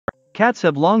Cats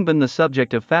have long been the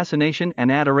subject of fascination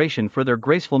and adoration for their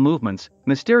graceful movements,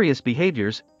 mysterious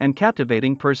behaviors, and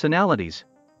captivating personalities.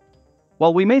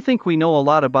 While we may think we know a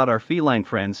lot about our feline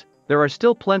friends, there are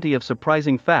still plenty of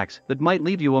surprising facts that might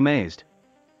leave you amazed.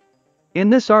 In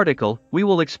this article, we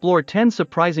will explore 10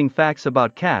 surprising facts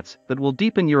about cats that will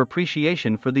deepen your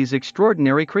appreciation for these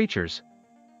extraordinary creatures.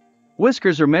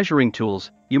 Whiskers are measuring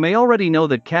tools. You may already know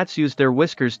that cats use their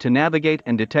whiskers to navigate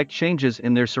and detect changes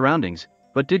in their surroundings,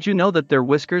 but did you know that their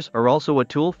whiskers are also a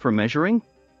tool for measuring?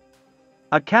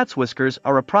 A cat's whiskers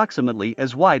are approximately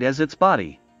as wide as its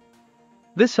body.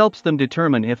 This helps them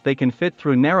determine if they can fit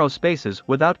through narrow spaces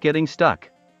without getting stuck.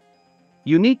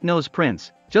 Unique nose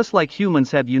prints. Just like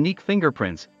humans have unique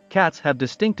fingerprints, cats have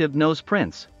distinctive nose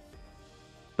prints.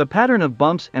 The pattern of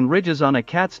bumps and ridges on a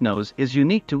cat's nose is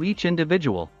unique to each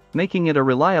individual, making it a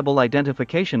reliable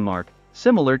identification mark,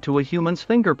 similar to a human's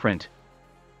fingerprint.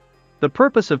 The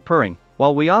purpose of purring.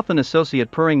 While we often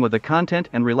associate purring with a content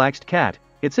and relaxed cat,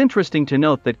 it's interesting to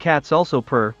note that cats also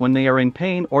purr when they are in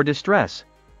pain or distress.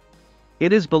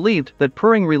 It is believed that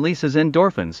purring releases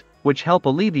endorphins, which help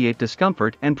alleviate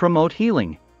discomfort and promote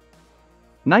healing.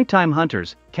 Nighttime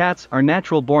hunters. Cats are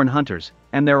natural-born hunters,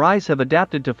 and their eyes have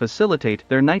adapted to facilitate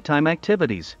their nighttime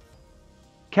activities.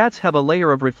 Cats have a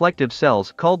layer of reflective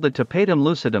cells called the tapetum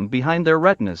lucidum behind their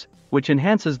retinas, which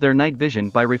enhances their night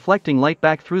vision by reflecting light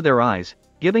back through their eyes,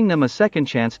 giving them a second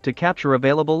chance to capture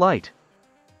available light.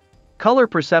 Color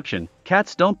perception.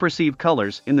 Cats don't perceive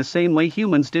colors in the same way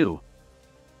humans do.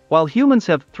 While humans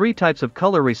have 3 types of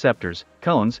color receptors,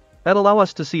 cones, that allow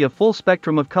us to see a full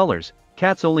spectrum of colors,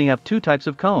 cats only have 2 types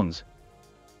of cones.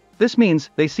 This means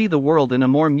they see the world in a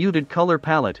more muted color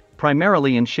palette,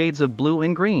 primarily in shades of blue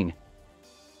and green.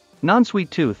 Non-sweet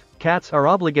tooth. Cats are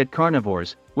obligate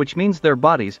carnivores, which means their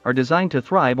bodies are designed to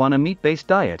thrive on a meat-based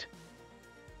diet.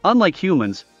 Unlike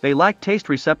humans, they lack taste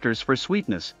receptors for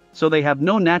sweetness, so they have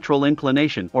no natural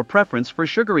inclination or preference for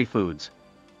sugary foods.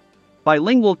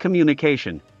 Bilingual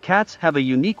communication. Cats have a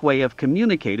unique way of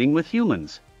communicating with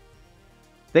humans.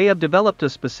 They have developed a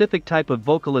specific type of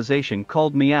vocalization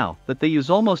called meow that they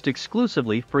use almost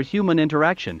exclusively for human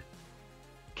interaction.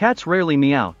 Cats rarely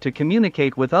meow to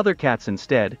communicate with other cats.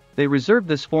 Instead, they reserve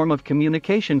this form of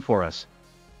communication for us.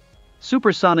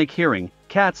 Supersonic hearing.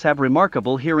 Cats have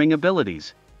remarkable hearing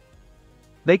abilities.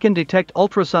 They can detect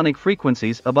ultrasonic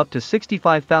frequencies of up to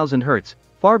 65,000 Hz,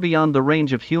 far beyond the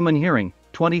range of human hearing,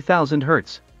 20,000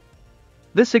 Hz.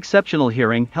 This exceptional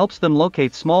hearing helps them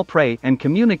locate small prey and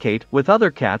communicate with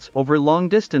other cats over long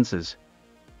distances.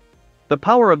 The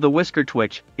power of the whisker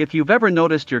twitch. If you've ever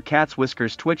noticed your cat's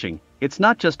whiskers twitching, it's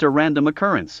not just a random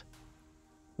occurrence.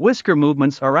 Whisker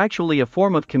movements are actually a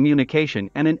form of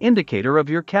communication and an indicator of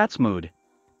your cat's mood.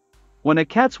 When a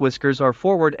cat's whiskers are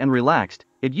forward and relaxed,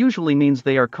 it usually means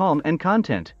they are calm and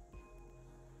content.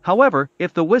 However,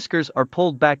 if the whiskers are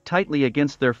pulled back tightly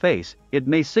against their face, it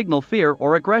may signal fear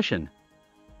or aggression.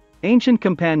 Ancient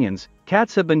companions.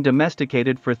 Cats have been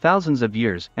domesticated for thousands of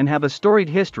years and have a storied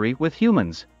history with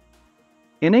humans.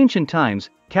 In ancient times,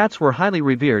 cats were highly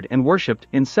revered and worshipped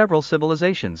in several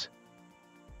civilizations.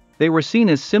 They were seen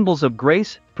as symbols of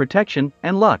grace, protection,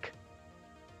 and luck.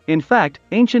 In fact,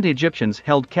 ancient Egyptians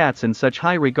held cats in such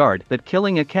high regard that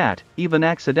killing a cat, even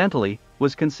accidentally,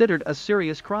 was considered a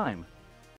serious crime.